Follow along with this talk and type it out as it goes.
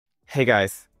Hey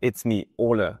guys, it's me,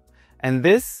 Ole, and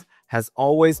this has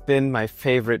always been my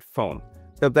favorite phone,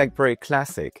 the BlackBerry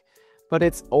Classic, but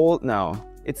it's old now.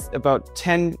 It's about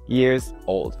 10 years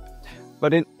old.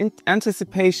 But in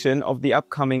anticipation of the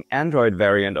upcoming Android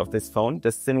variant of this phone, the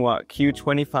Zinwa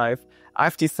Q25,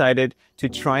 I've decided to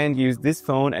try and use this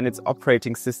phone and its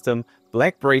operating system,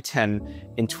 BlackBerry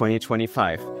 10, in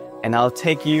 2025. And I'll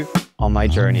take you on my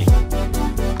journey.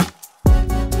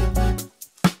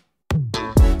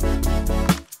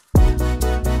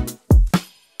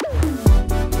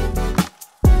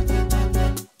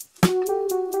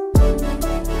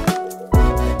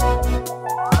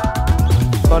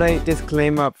 But a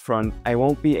disclaimer up front, I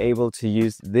won't be able to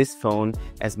use this phone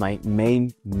as my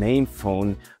main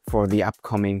phone for the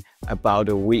upcoming about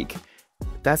a week.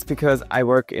 That's because I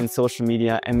work in social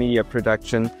media and media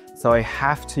production, so I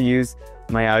have to use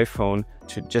my iPhone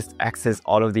to just access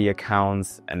all of the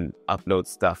accounts and upload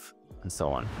stuff and so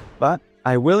on. But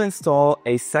I will install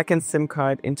a second SIM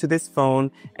card into this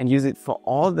phone and use it for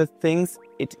all the things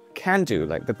it can do,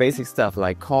 like the basic stuff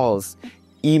like calls,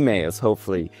 emails,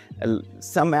 hopefully,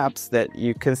 some apps that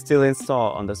you can still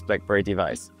install on this BlackBerry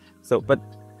device. But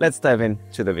let's dive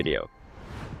into the video.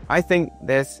 I think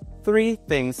there's 3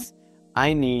 things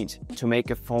I need to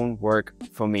make a phone work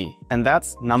for me. And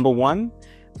that's number 1,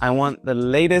 I want the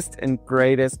latest and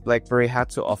greatest BlackBerry had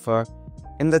to offer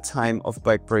in the time of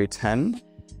BlackBerry 10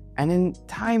 and in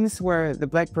times where the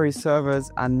BlackBerry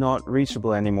servers are not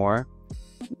reachable anymore.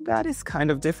 That is kind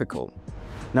of difficult.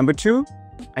 Number 2,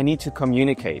 I need to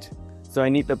communicate. So I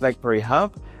need the BlackBerry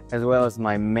Hub as well as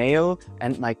my mail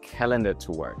and my calendar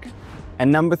to work.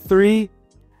 And number 3,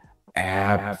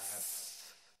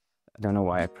 apps. I don't know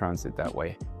why I pronounce it that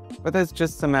way, but there's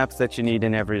just some apps that you need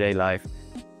in everyday life.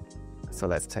 So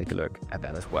let's take a look at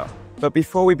that as well. But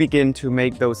before we begin to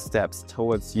make those steps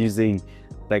towards using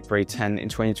BlackBerry 10 in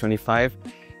 2025,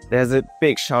 there's a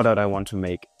big shout out I want to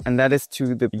make, and that is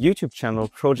to the YouTube channel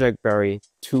ProjectBerry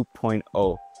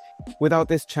 2.0. Without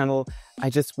this channel,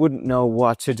 I just wouldn't know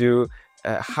what to do,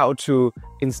 how to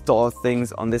install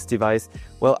things on this device.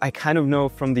 Well, I kind of know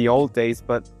from the old days,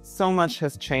 but so much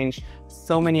has changed.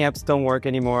 So many apps don't work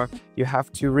anymore. You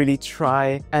have to really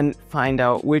try and find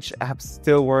out which apps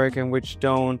still work and which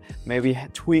don't, maybe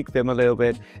tweak them a little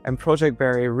bit. And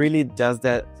ProjectBerry really does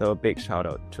that, so a big shout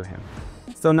out to him.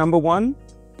 So number 1,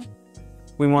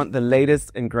 we want the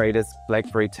latest and greatest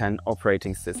BlackBerry 10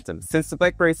 operating system. Since the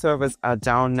BlackBerry servers are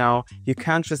down now, you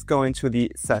can't just go into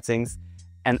the settings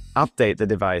and update the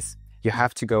device. You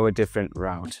have to go a different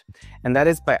route. And that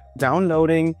is by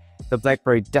downloading the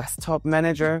BlackBerry Desktop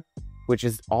Manager, which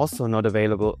is also not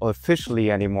available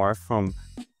officially anymore from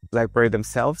BlackBerry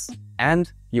themselves.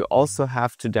 And you also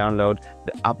have to download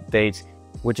the update,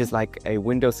 which is like a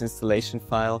Windows installation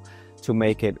file to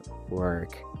make it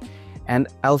work. And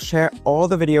I'll share all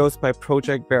the videos by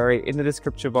ProjectBerry in the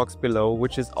description box below,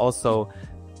 which is also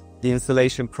the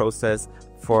installation process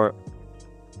for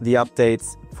the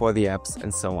updates for the apps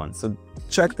and so on. So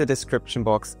check the description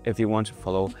box if you want to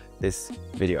follow this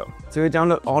video. So you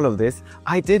download all of this.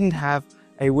 I didn't have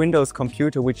a Windows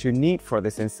computer, which you need for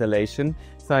this installation,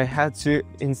 so I had to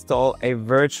install a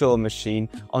virtual machine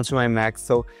onto my Mac.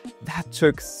 So that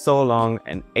took so long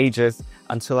and ages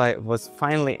until I was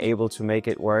finally able to make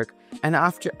it work. And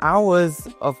after hours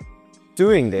of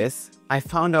doing this, I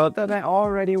found out that I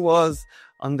already was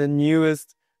on the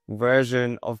newest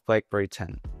version of BlackBerry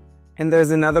 10. And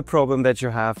there's another problem that you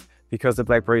have because the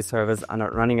BlackBerry servers are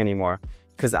not running anymore.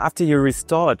 Because after you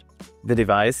restored the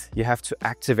device, you have to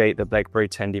activate the BlackBerry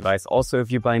 10 device. Also,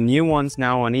 if you buy new ones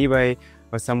now on eBay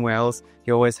or somewhere else,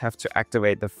 you always have to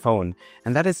activate the phone.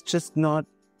 And that is just not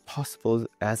possible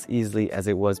as easily as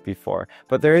it was before.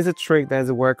 But there is a trick, there's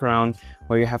a workaround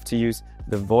where you have to use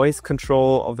the voice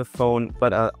control of the phone,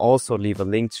 but I'll also leave a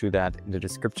link to that in the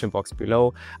description box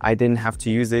below. I didn't have to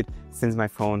use it since my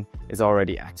phone is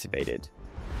already activated.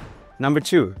 Number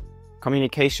 2,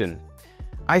 communication.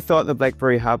 I thought the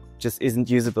BlackBerry Hub just isn't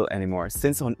usable anymore,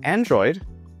 since on Android,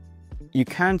 you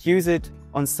can't use it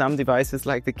on some devices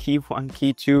like the Key 1,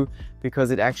 Key 2,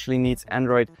 because it actually needs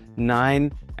Android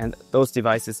 9, and those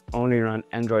devices only run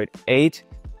Android 8.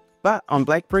 But on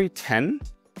BlackBerry 10,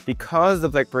 because the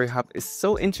BlackBerry Hub is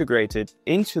so integrated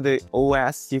into the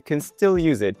OS, you can still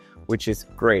use it, which is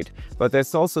great. But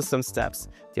there's also some steps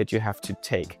that you have to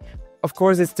take. Of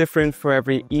course, it's different for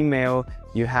every email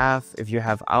you have. If you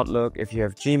have Outlook, if you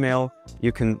have Gmail,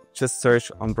 you can just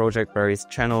search on ProjectBerry's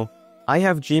channel. I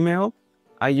have Gmail.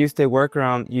 I used a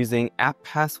workaround using app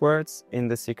passwords in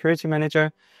the security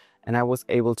manager, and I was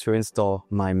able to install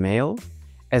my mail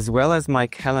as well as my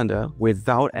calendar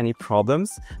without any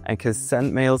problems. I can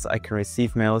send mails, I can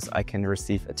receive mails, I can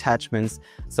receive attachments.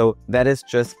 So that is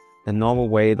just the normal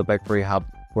way the BlackBerry Hub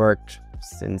worked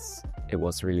since it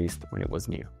was released when it was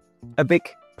new. A big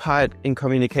part in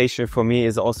communication for me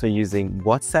is also using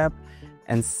WhatsApp.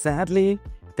 And sadly,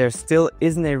 there still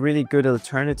isn't a really good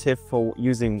alternative for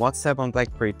using WhatsApp on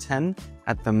BlackBerry 10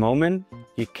 at the moment.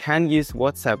 You can use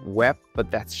WhatsApp Web,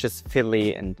 but that's just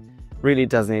fiddly and really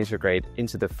doesn't integrate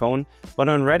into the phone. But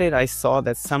on Reddit, I saw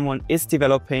that someone is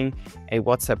developing a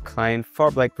WhatsApp client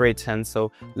for BlackBerry 10.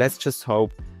 So let's just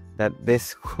hope that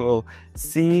this will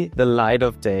see the light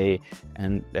of day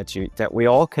and that we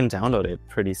all can download it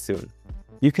pretty soon.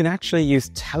 You can actually use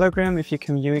Telegram if you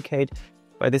communicate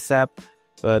by this app.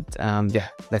 But yeah,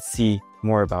 let's see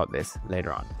more about this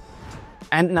later on.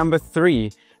 And number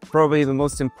 3, probably the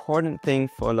most important thing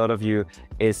for a lot of you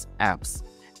is apps.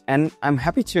 And I'm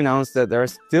happy to announce that there are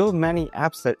still many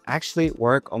apps that actually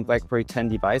work on BlackBerry 10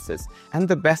 devices. And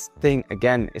the best thing,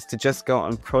 again, is to just go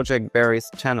on ProjectBerry's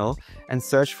channel and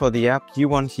search for the app you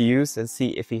want to use and see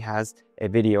if he has a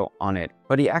video on it.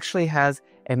 But he actually has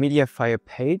a Mediafire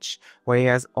page where he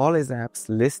has all his apps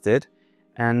listed.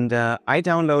 And I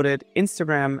downloaded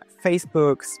Instagram,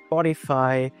 Facebook,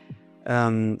 Spotify,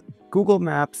 Google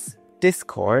Maps,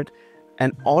 Discord,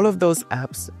 and all of those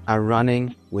apps are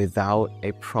running without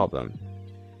a problem.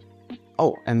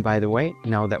 Oh, and by the way,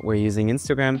 now that we're using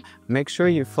Instagram, make sure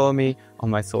you follow me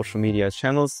on my social media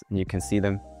channels and you can see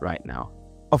them right now.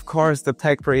 Of course, the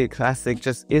BlackBerry Classic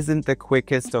just isn't the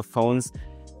quickest of phones,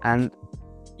 and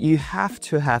you have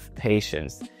to have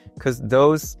patience because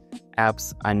those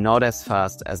apps are not as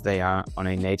fast as they are on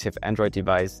a native Android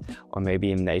device or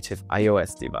maybe a native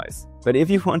iOS device. But if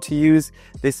you want to use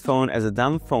this phone as a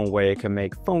dumb phone where you can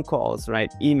make phone calls,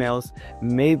 write emails,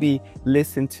 maybe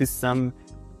listen to some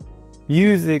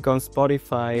music on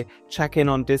Spotify, check in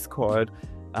on Discord,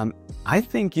 I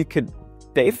think you could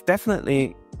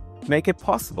definitely make it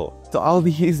possible. So I'll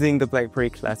be using the BlackBerry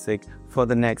Classic for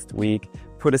the next week,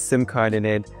 put a SIM card in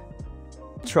it,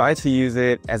 try to use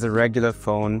it as a regular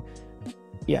phone.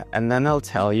 Yeah, and then I'll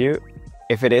tell you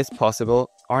if it is possible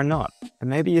or not. And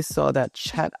maybe you saw that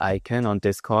chat icon on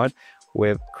Discord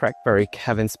with BlackBerry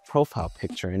Kevin's profile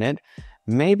picture in it.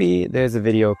 Maybe there's a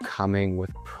video coming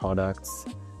with products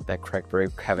that BlackBerry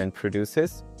Kevin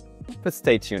produces, but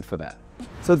stay tuned for that.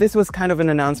 So this was kind of an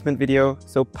announcement video,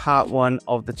 so part 1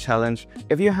 of the challenge.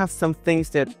 If you have some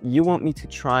things that you want me to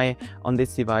try on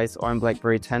this device or on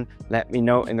BlackBerry 10, let me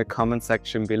know in the comment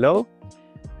section below.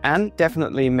 And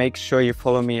definitely make sure you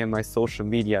follow me on my social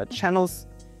media channels,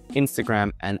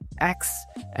 Instagram and X,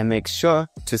 and make sure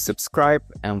to subscribe,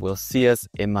 and we'll see us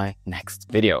in my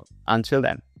next video. Until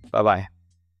then, bye-bye.